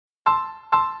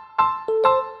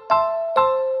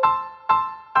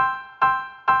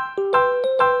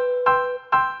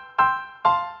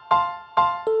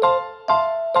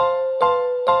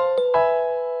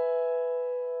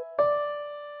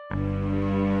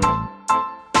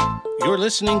You're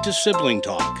listening to Sibling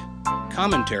Talk,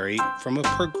 commentary from a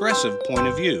progressive point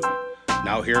of view.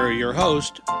 Now here are your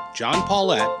hosts, John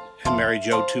Paulette and Mary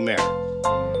Jo Tumer.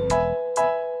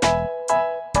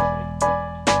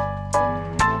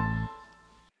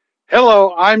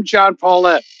 Hello, I'm John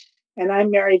Paulette. And I'm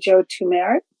Mary Jo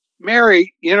Tumer.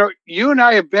 Mary, you and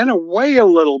I have been away a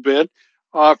little bit.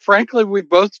 Frankly, we've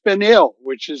both been ill,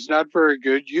 which is not very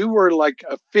good. You were like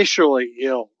officially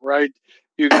ill, right?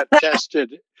 You got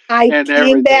tested. I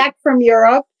came back from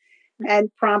Europe and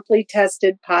promptly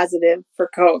tested positive for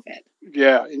COVID.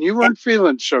 Yeah, and you weren't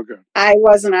feeling so good. I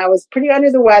wasn't. I was pretty under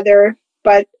the weather,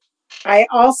 but I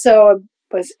also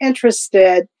was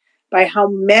interested by how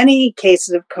many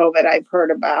cases of COVID I've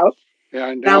heard about. Yeah,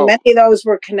 I know. Now, many of those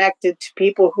were connected to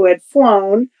people who had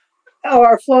flown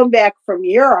back from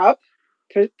Europe,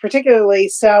 particularly.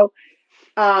 So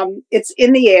it's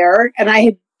in the air, and I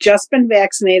had just been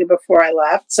vaccinated before I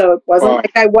left, so it wasn't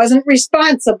like I wasn't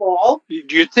responsible.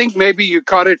 Do you think maybe you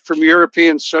caught it from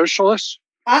European socialists?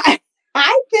 I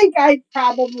think I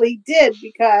probably did,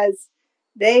 because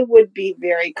they would be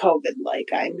very COVID-like,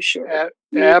 I'm sure.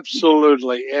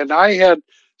 Absolutely. And I had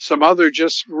some other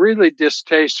just really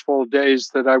distasteful days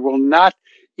that I will not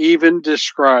even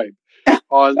describe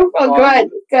on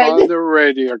the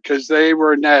radio, because they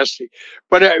were nasty.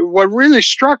 But what really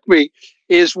struck me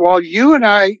is while you and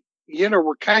I,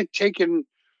 were kind of taken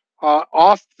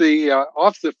off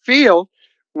the field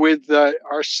with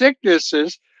our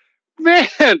sicknesses, man,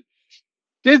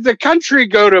 did the country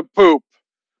go to poop?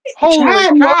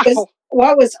 Holy cow!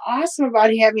 What was awesome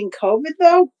about having COVID,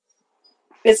 though,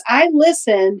 is I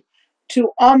listened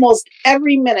to almost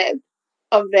every minute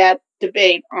of that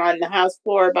debate on the House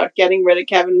floor about getting rid of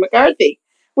Kevin McCarthy,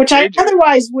 which I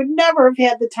otherwise would never have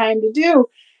had the time to do.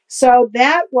 So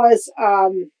that was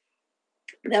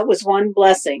one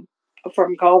blessing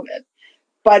from COVID.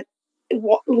 But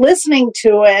listening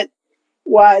to it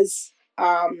was,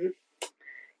 I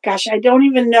don't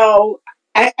even know.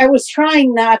 I was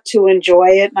trying not to enjoy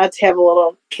it, not to have a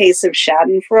little case of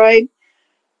Schadenfreude,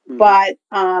 but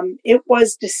it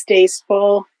was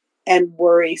distasteful and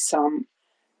worrisome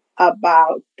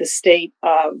about the state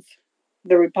of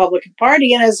the Republican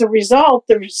Party, and as a result,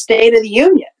 the State of the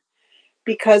Union,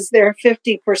 because they're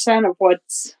 50% of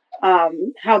what's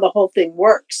how the whole thing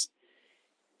works.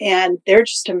 And they're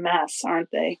just a mess,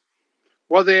 aren't they?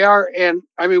 Well, they are. And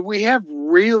I mean, we have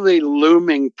really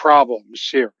looming problems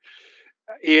here.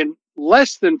 In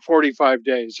less than 45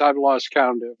 days, I've lost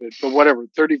count of it, but whatever,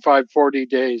 35, 40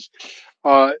 days,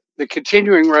 the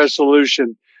continuing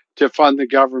resolution to fund the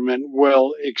government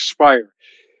will expire.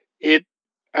 It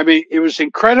was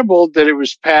incredible that it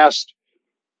was passed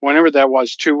whenever that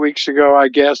was, 2 weeks ago, I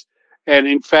guess. And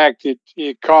in fact,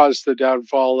 it caused the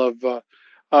downfall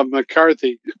of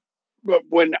McCarthy. But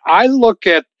when I look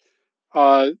at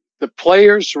the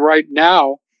players right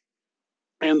now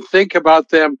and think about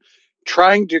them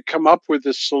trying to come up with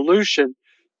a solution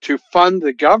to fund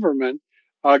the government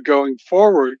going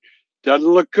forward, doesn't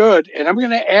look good. And I'm going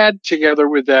to add together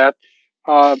with that,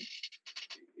 one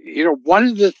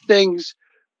of the things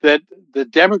that the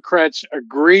Democrats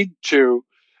agreed to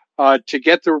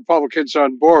get the Republicans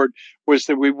on board was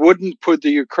that we wouldn't put the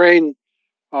Ukraine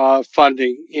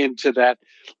funding into that.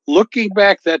 Looking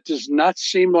back, that does not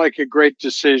seem like a great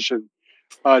decision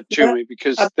to me,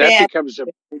 because that becomes a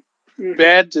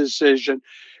bad decision.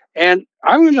 And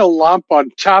I'm going to lump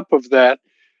on top of that.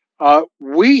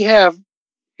 We have,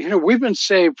 we've been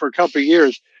saying for a couple of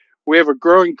years, we have a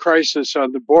growing crisis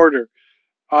on the border.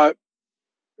 But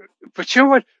you know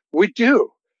what? We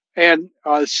do. And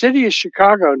the city of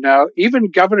Chicago now, even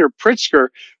Governor Pritzker,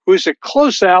 who's a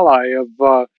close ally of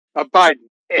Biden,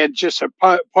 and just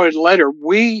a point later,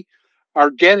 we are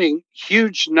getting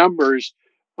huge numbers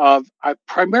of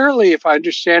primarily, if I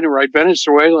understand it right,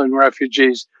 Venezuelan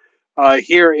refugees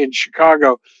here in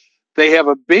Chicago. They have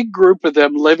a big group of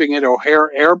them living at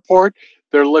O'Hare Airport.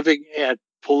 They're living at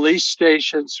police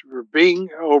stations. We're being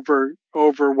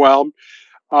overwhelmed.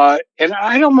 And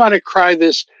I don't want to cry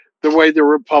this the way the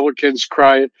Republicans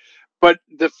cry it, but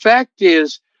the fact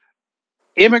is,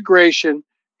 immigration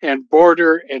and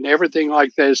border and everything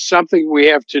like that is something we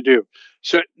have to do.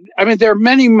 So, I mean, there are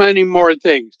many, many more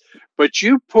things, but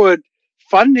you put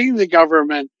funding the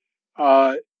government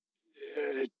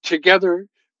together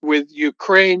with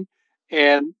Ukraine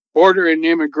and border and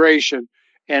immigration,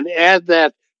 and add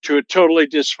that to a totally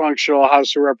dysfunctional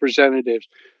House of Representatives,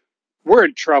 we're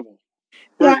in trouble.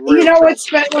 What's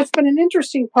been an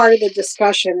interesting part of the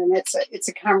discussion, and it's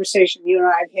a conversation you and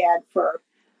I have had for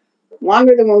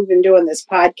longer than we've been doing this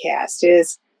podcast,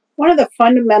 is one of the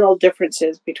fundamental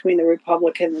differences between the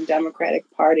Republican and Democratic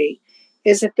Party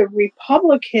is that the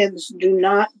Republicans do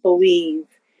not believe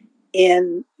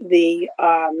in the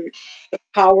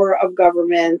power of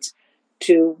government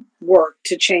to work,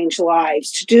 to change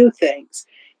lives, to do things.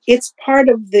 It's part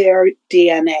of their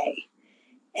DNA.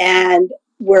 And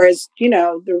whereas,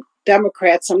 the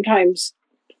Democrats, sometimes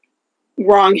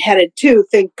wrong-headed too,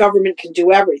 think government can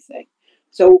do everything.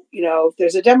 So, if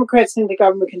there's a Democrats think the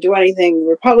government can do anything,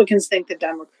 Republicans think the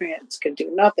Democrats can do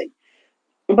nothing.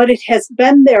 But it has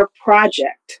been their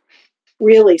project,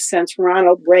 really, since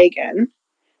Ronald Reagan,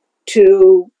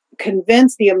 to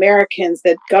convince the Americans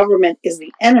that government is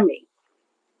the enemy,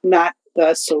 not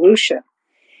the solution.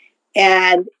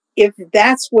 And if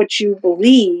that's what you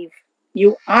believe,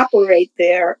 you operate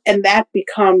there, and that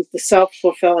becomes the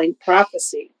self-fulfilling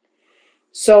prophecy.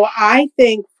 So I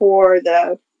think for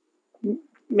the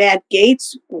Matt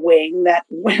Gaetz wing, that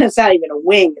it's not even a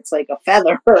wing, it's like a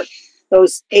feather,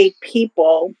 those 8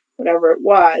 people, whatever it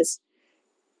was,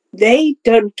 they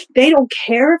don't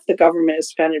care if the government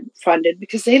is funded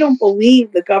because they don't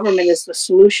believe the government is the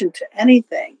solution to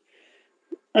anything.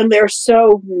 And they're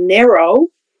so narrow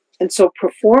and so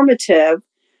performative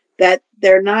that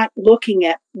they're not looking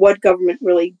at what government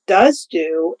really does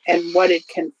do and what it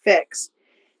can fix.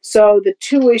 So the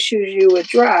 2 issues you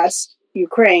addressed,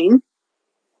 Ukraine,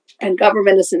 and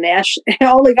government is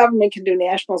only government can do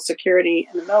national security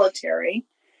and the military.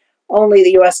 Only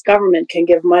the U.S. government can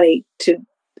give money to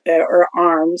or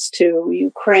arms to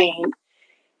Ukraine.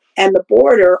 And the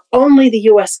border, only the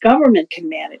U.S. government can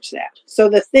manage that. So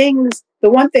the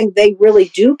one thing they really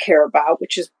do care about,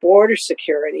 which is border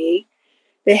security,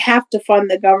 they have to fund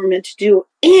the government to do,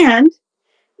 and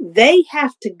they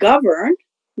have to govern,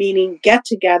 meaning get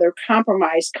together,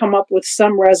 compromise, come up with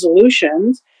some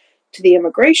resolutions to the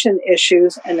immigration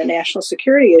issues and the national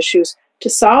security issues to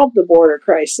solve the border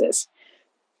crisis.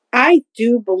 I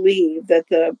do believe that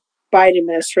the Biden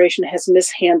administration has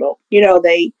mishandled.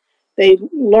 They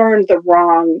learned the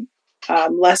wrong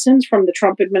lessons from the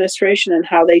Trump administration and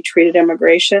how they treated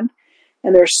immigration.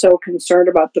 And they're so concerned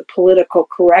about the political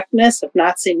correctness of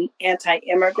not saying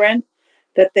anti-immigrant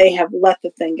that they have let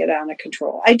the thing get out of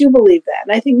control. I do believe that.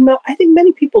 And I think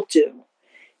many people do.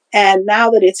 And now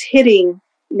that it's hitting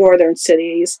northern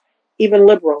cities, even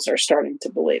liberals are starting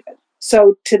to believe it.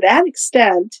 So to that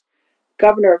extent,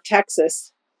 Governor of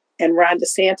Texas and Ron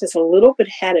DeSantis a little bit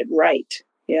had it right.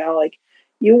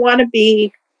 You want to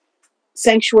be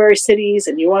sanctuary cities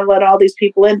and you want to let all these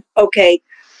people in. Okay,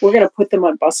 we're going to put them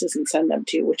on buses and send them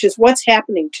to you, which is what's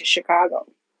happening to Chicago.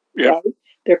 Yeah. Right?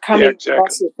 They're coming exactly.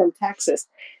 buses from Texas,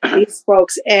 these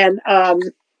folks. And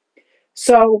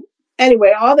so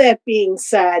anyway, all that being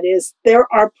said is there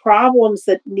are problems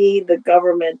that need the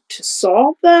government to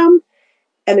solve them.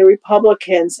 And the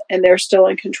Republicans, and they're still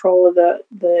in control of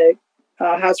the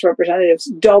House of Representatives,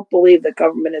 don't believe that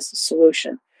government is the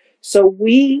solution. So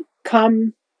we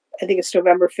come, I think it's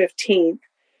November 15th,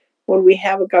 when we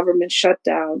have a government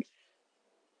shutdown,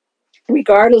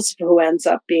 regardless of who ends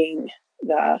up being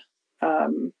the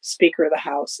Speaker of the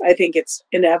House. I think it's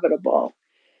inevitable.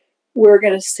 We're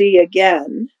going to see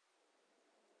again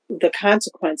the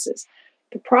consequences.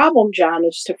 The problem, John,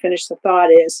 just to finish the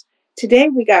thought, is today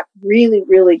we got really,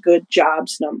 really good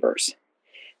jobs numbers.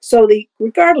 So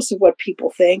regardless of what people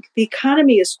think, the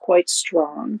economy is quite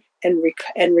strong and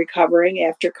recovering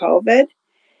after COVID.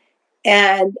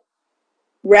 And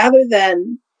rather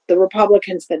than the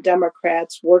Republicans, the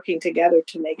Democrats working together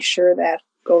to make sure that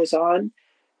goes on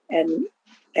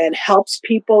and helps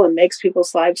people and makes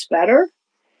people's lives better,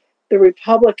 the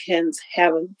Republicans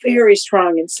have a very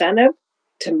strong incentive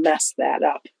to mess that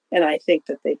up. And I think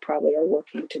that they probably are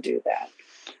working to do that.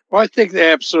 Well, I think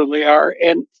they absolutely are.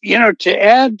 And, to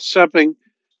add something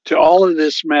to all of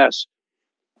this mess,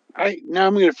 now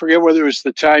I'm going to forget whether it was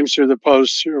the Times or the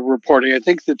Post reporting. I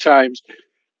think the Times,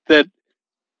 that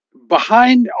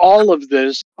behind all of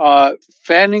this,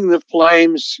 fanning the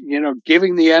flames,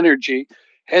 giving the energy,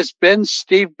 has been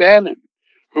Steve Bannon,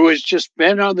 who has just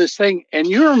been on this thing. And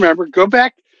you remember, go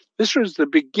back, this was the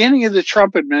beginning of the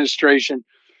Trump administration.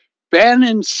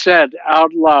 Bannon said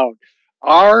out loud,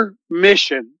 our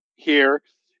mission here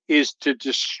is to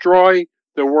destroy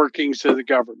the workings of the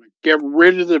government, get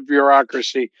rid of the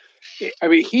bureaucracy. I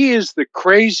mean, he is the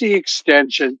crazy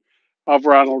extension of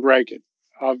Ronald Reagan.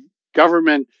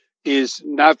 Government is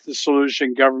not the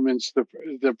solution. Government's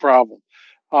the problem.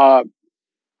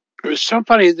 It was so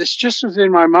funny. This just was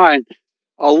in my mind.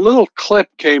 A little clip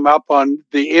came up on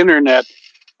the internet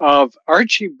of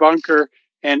Archie Bunker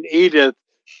and Edith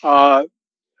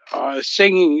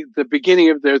singing the beginning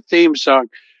of their theme song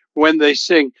when they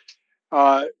sing,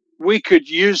 we could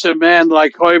use a man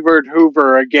like Herbert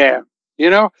Hoover again,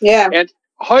 Yeah. And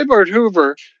Herbert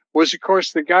Hoover was, of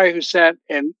course, the guy who sat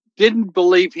and didn't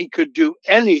believe he could do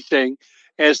anything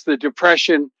as the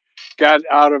Depression got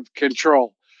out of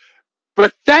control.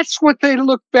 But that's what they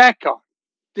look back on,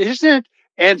 isn't it?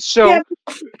 And so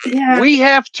Yeah. we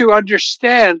have to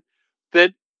understand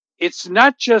that it's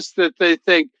not just that they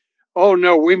think, oh,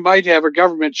 no, we might have a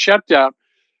government shutdown.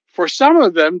 For some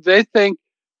of them, they think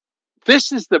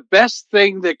this is the best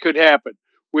thing that could happen.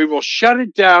 We will shut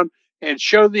it down and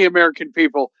show the American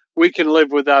people we can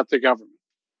live without the government.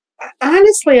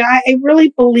 Honestly, I really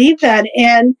believe that.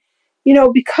 And,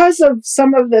 because of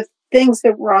some of the things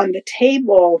that were on the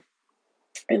table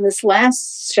in this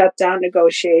last shutdown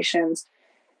negotiations,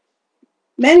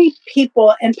 many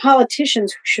people and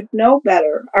politicians who should know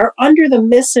better are under the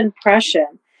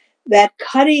misimpression that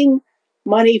cutting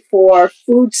money for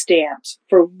food stamps,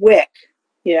 for WIC,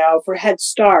 for Head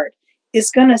Start,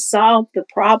 is going to solve the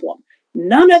problem.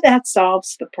 None of that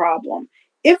solves the problem.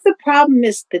 If the problem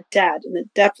is the debt and the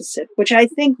deficit, which I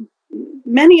think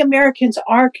many Americans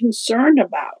are concerned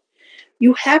about,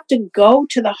 you have to go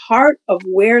to the heart of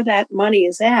where that money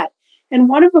is at. And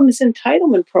one of them is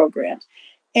entitlement programs.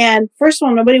 And first of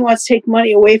all, nobody wants to take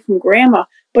money away from grandma,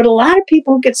 but a lot of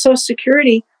people who get Social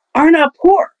Security are not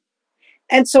poor.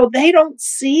 And so they don't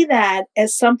see that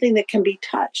as something that can be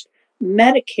touched.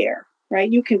 Medicare, right?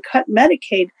 You can cut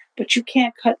Medicaid, but you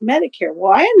can't cut Medicare.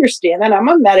 Well, I understand that. I'm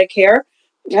on Medicare.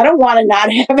 I don't want to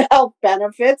not have health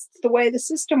benefits. It's the way the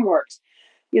system works.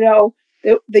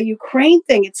 The Ukraine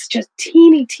thing, it's just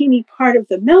teeny part of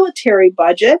the military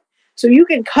budget. So you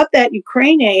can cut that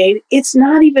Ukraine aid. It's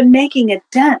not even making a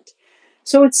dent.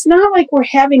 So it's not like we're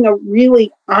having a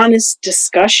really honest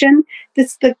discussion.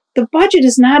 The budget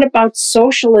is not about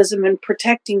socialism and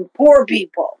protecting poor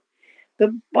people.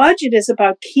 The budget is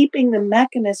about keeping the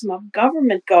mechanism of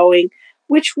government going,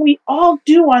 which we all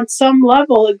do on some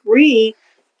level agree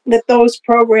that those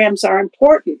programs are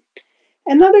important.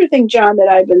 Another thing, John, that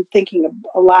I've been thinking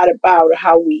a lot about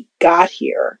how we got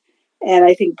here, and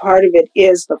I think part of it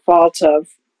is the fault of,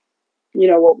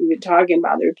 what we've been talking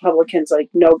about, the Republicans, like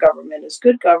no government is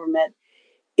good government,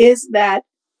 is that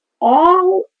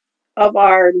all of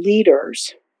our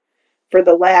leaders for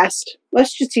the last,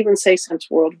 let's just even say since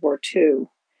World War II,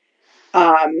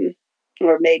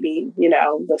 or maybe,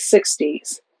 the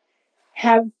 60s,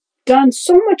 have done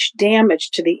so much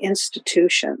damage to the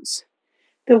institutions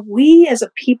that we as a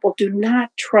people do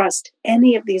not trust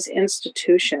any of these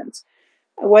institutions.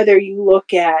 Whether you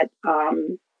look at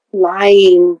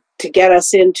lying to get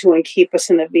us into and keep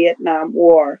us in the Vietnam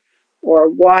War, or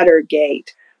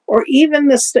Watergate, or even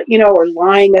or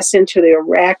lying us into the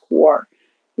Iraq War,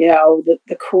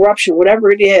 the corruption, whatever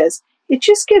it is, it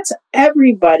just gets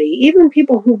everybody, even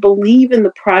people who believe in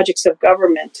the projects of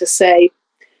government, to say,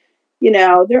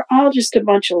 they're all just a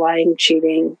bunch of lying,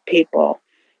 cheating people.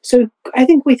 So I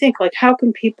think we think, like, how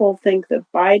can people think that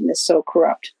Biden is so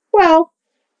corrupt? Well,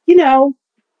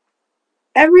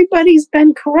 everybody's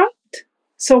been corrupt.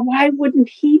 So why wouldn't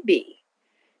he be?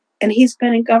 And he's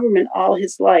been in government all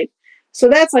his life. So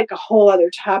that's like a whole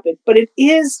other topic. But it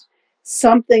is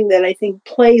something that I think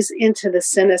plays into the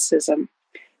cynicism.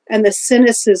 And the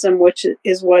cynicism, which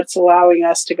is what's allowing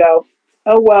us to go,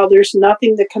 oh, well, there's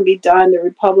nothing that can be done. The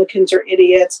Republicans are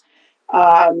idiots.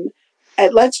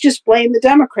 And let's just blame the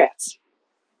Democrats.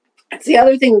 It's the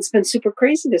other thing that's been super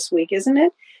crazy this week, isn't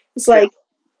it? It's like,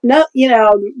 no,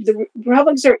 the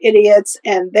Republicans are idiots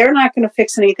and they're not going to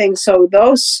fix anything. So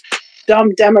those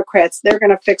dumb Democrats, they're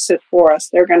going to fix it for us.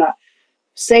 They're going to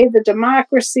save the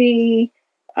democracy.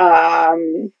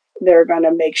 They're going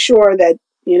to make sure that,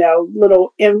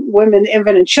 little women,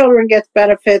 infant, and children get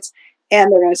benefits.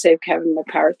 And they're going to save Kevin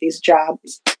McCarthy's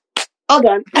jobs. All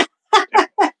done.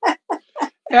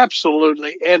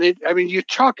 Absolutely. And you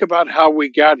talk about how we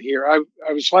got here.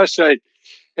 I was last night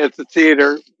at the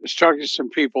theater, was talking to some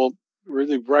people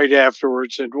really right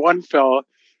afterwards. And one fellow,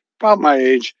 about my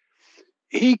age,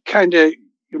 he kind of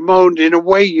moaned in a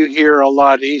way you hear a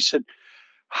lot. He said,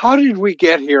 how did we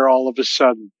get here all of a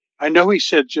sudden? I know he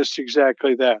said just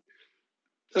exactly that.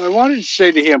 I wanted to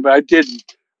say to him, but I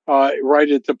didn't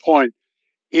right at the point.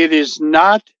 It is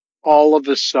not all of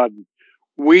a sudden.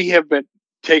 We have been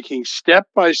taking step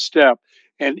by step.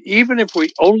 And even if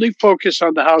we only focus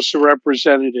on the House of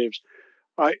Representatives,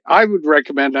 I would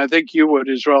recommend, I think you would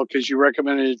as well, because you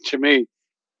recommended it to me,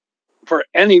 for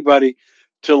anybody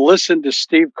to listen to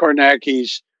Steve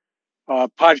Kornacki's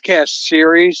podcast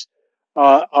series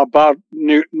about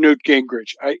Newt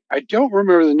Gingrich. I don't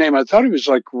remember the name. I thought he was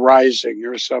like Rising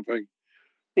or something.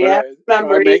 Yeah, But,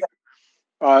 remember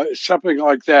something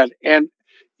like that. And,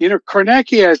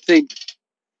 Kornacki, I think,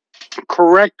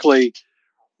 correctly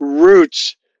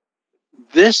roots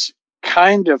this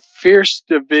kind of fierce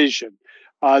division,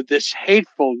 this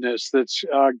hatefulness that's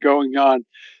going on,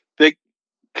 that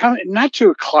not to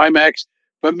a climax,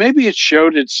 but maybe it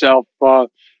showed itself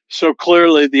so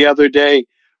clearly the other day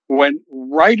when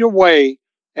right away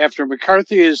after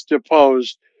McCarthy is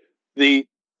deposed, the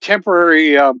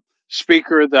temporary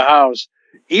Speaker of the House,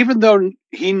 even though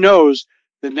he knows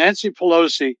that Nancy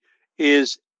Pelosi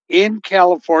is in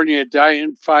California at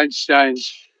Dianne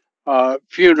Feinstein's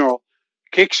funeral,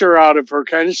 kicks her out of her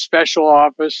kind of special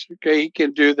office. Okay, he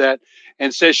can do that,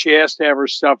 and says she has to have her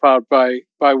stuff out by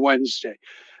Wednesday.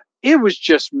 It was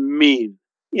just mean.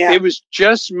 Yeah. It was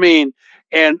just mean.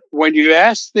 And when you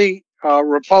ask the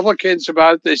Republicans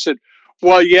about it, they said,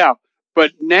 well, yeah,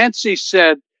 but Nancy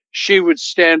said she would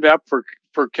stand up for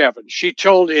Kevin. She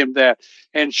told him that,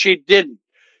 and she didn't.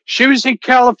 She was in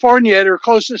California at her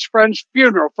closest friend's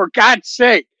funeral, for God's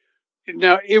sake.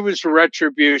 Now, it was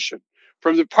retribution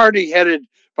from the party headed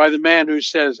by the man who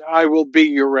says, I will be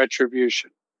your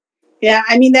retribution. Yeah,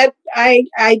 I mean, that I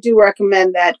do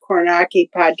recommend that Kornacki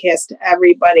podcast to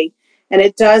everybody. And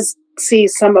it does see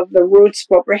some of the roots of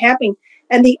what we're having.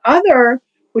 And the other,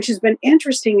 which has been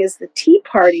interesting, is the Tea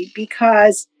Party,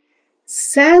 because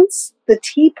since the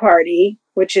Tea Party,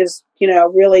 which is,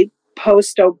 really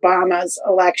post-Obama's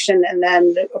election and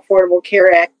then the Affordable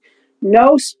Care Act,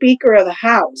 no Speaker of the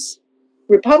House,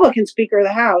 Republican Speaker of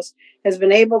the House, has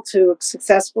been able to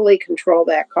successfully control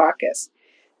that caucus,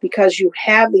 because you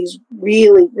have these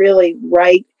really, really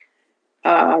right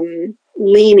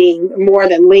leaning, more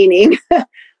than leaning,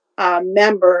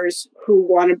 members who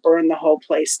want to burn the whole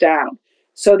place down.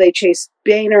 So they chase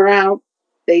Boehner out,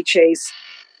 they chase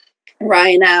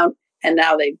Ryan out, and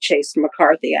now they've chased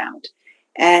McCarthy out.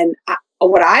 And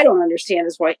what I don't understand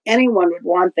is why anyone would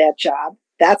want that job.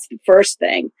 That's the first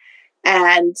thing.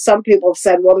 And some people have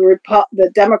said, well,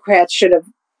 the Democrats should have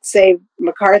saved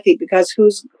McCarthy because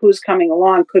who's coming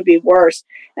along could be worse.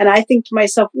 And I think to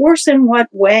myself, worse in what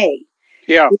way?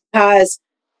 Yeah. Because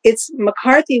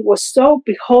McCarthy was so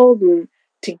beholden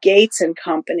to Gates and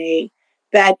company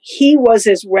that he was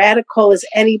as radical as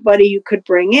anybody you could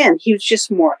bring in. He was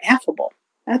just more affable.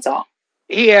 That's all.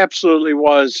 He absolutely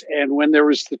was. And when there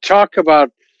was the talk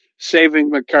about saving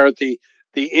McCarthy,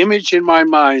 the image in my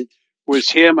mind was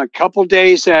him a couple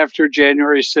days after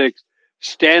January 6th,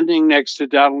 standing next to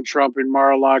Donald Trump in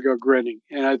Mar-a-Lago grinning.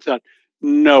 And I thought,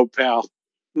 no, pal,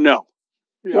 no.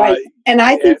 Right. And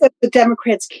I think that the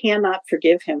Democrats cannot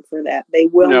forgive him for that. They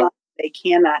will not. They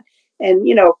cannot. And,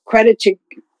 credit to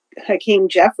Hakeem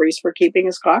Jeffries for keeping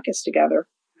his caucus together.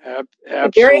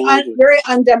 Absolutely. Very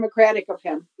undemocratic of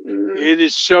him. Mm-hmm. It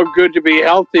is so good to be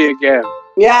healthy again.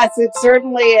 Yes, it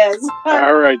certainly is.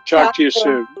 All right. Talk to you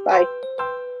soon. Bye.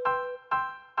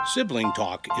 Sibling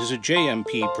Talk is a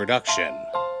JMP production.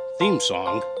 Theme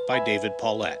song by David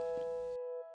Paulette.